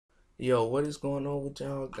Yo, what is going on with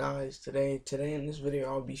y'all guys today? Today in this video,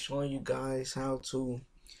 I'll be showing you guys how to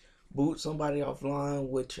boot somebody offline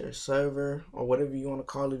with your server or whatever you want to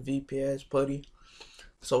call it, VPS, PUTTY.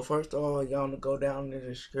 So first of all, y'all want to go down in the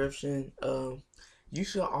description. You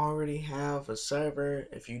should already have a server.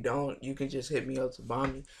 If you don't, you can just hit me up to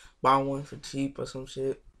buy one for cheap or some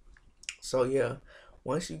shit. So yeah,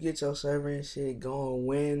 once you get your server and shit going,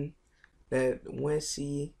 win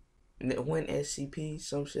SCP,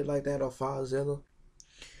 some shit like that, or FileZilla.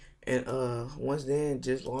 And once then,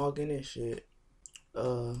 just log in and shit.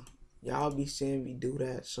 Y'all be seeing me do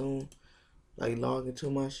that soon, like log into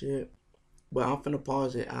my shit. But I'm finna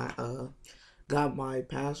pause it. I got my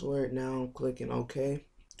password now. I'm clicking OK,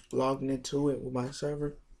 logging into it with my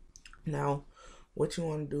server. Now, what you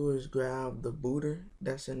want to do is grab the booter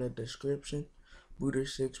that's in the description, booter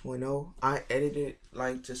 6.0. I edited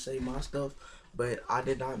like to say my stuff, but I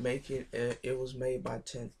did not make it. It was made by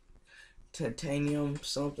Titanium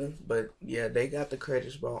something, but yeah, they got the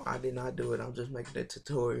credits, bro. I did not do it. I'm just making a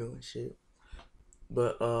tutorial and shit.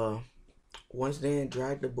 But once then,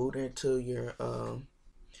 drag the booter into your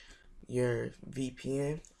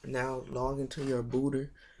VPN. Now log into your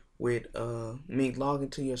booter with log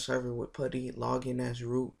into your server with PUTTY. Log in as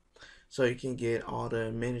root so you can get all the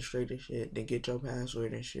administrative shit. Then get your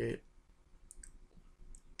password and shit.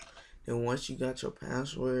 Then once you got your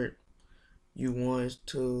password, you want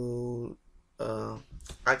to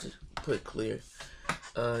I just put clear.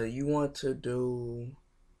 You want to do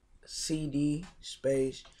cd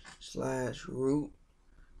space / root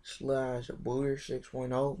 / booter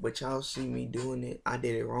 6.0, but y'all see me doing it. I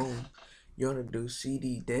did it wrong. You want to do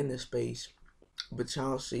cd then the space, but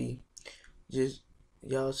y'all see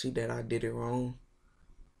that I did it wrong.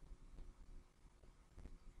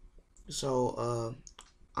 So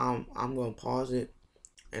I'm gonna pause it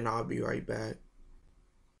and I'll be right back.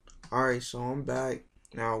 Alright, so I'm back.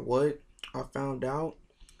 Now what I found out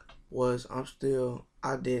was I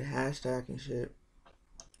did hashtag and shit,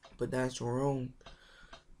 but that's wrong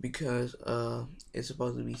because it's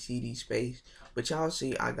supposed to be cd space. But y'all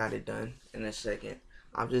see I got it done in a second.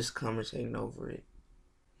 I'm just conversating over it.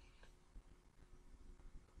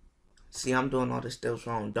 See, I'm doing all the steps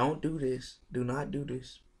wrong. Don't do this. Do not do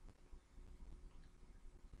this.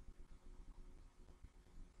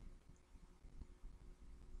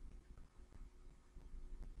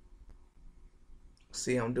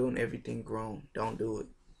 See, I'm doing everything wrong. Don't do it.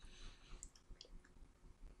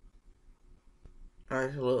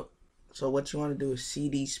 Alright, so look. So what you want to do is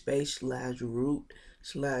cd space / root /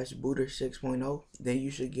 booter 6.0. Then you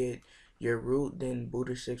should get your root, then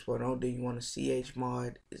booter 6.0. Then you want to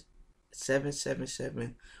chmod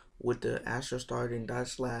 777 with the Azure starting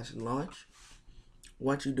 / launch.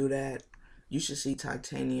 Once you do that, you should see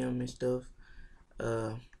titanium and stuff.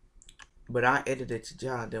 But I edited to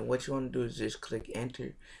job. Then what you want to do is just click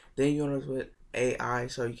enter. Then you want to put AI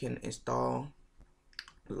so you can install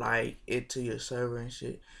like it to your server and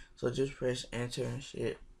shit. So just press enter and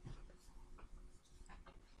shit.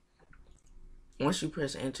 Once you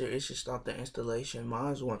press enter, it should start the installation.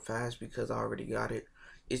 Mine went fast because I already got it.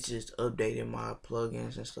 It's just updating my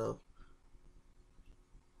plugins and stuff.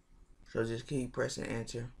 So just keep pressing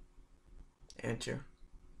enter, enter,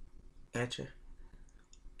 enter,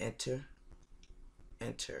 enter,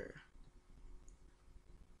 enter.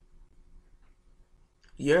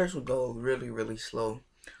 Yours will go really slow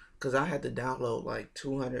because I had to download like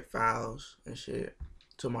 200 files and shit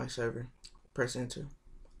to my server. Press enter.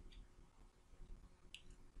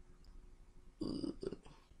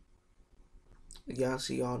 Y'all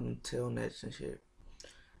see all them telnets and shit.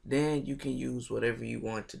 Then you can use whatever you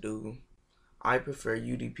want to do. I prefer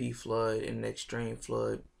UDP flood and extreme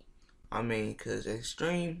flood. I mean, cause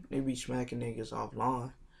extreme, they be smacking niggas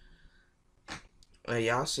offline.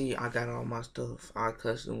 Y'all see I got all my stuff. I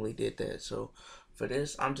customly did that. So for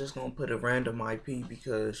this, I'm just gonna put a random IP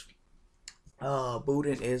because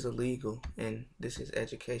booting is illegal and this is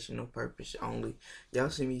educational purpose only. Y'all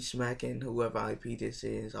see me smacking whoever IP this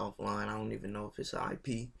is offline. I don't even know if it's an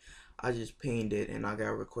IP. I just pinged it and I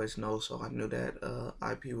got request no, so I knew that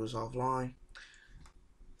IP was offline.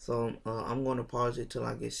 So I'm gonna pause it till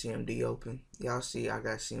I get CMD open. Y'all see I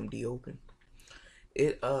got CMD open.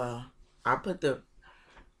 I put the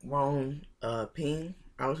wrong ping.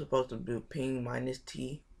 I was supposed to do ping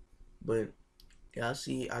 -T, but y'all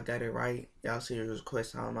see I got it right. Y'all see it was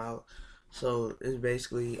request timeout. So it's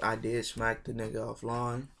basically I did smack the nigga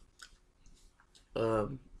offline.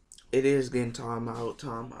 It is getting timeout.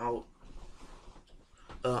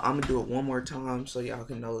 I'm gonna do it one more time so y'all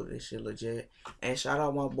can know this shit legit. And shout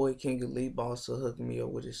out my boy King Elite Boss for hooking me up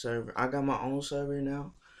with his server. I got my own server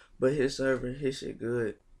now, But his server, his shit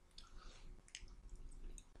good.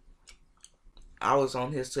 I was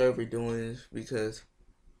on his server doing this because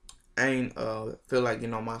I ain't feel like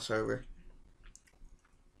getting on my server.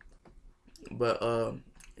 But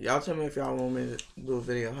y'all tell me if y'all want me to do a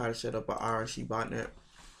video on how to set up an IRC botnet.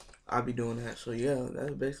 I'll be doing that. So yeah,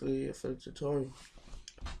 that's basically it for the tutorial.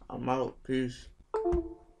 I'm out. Peace.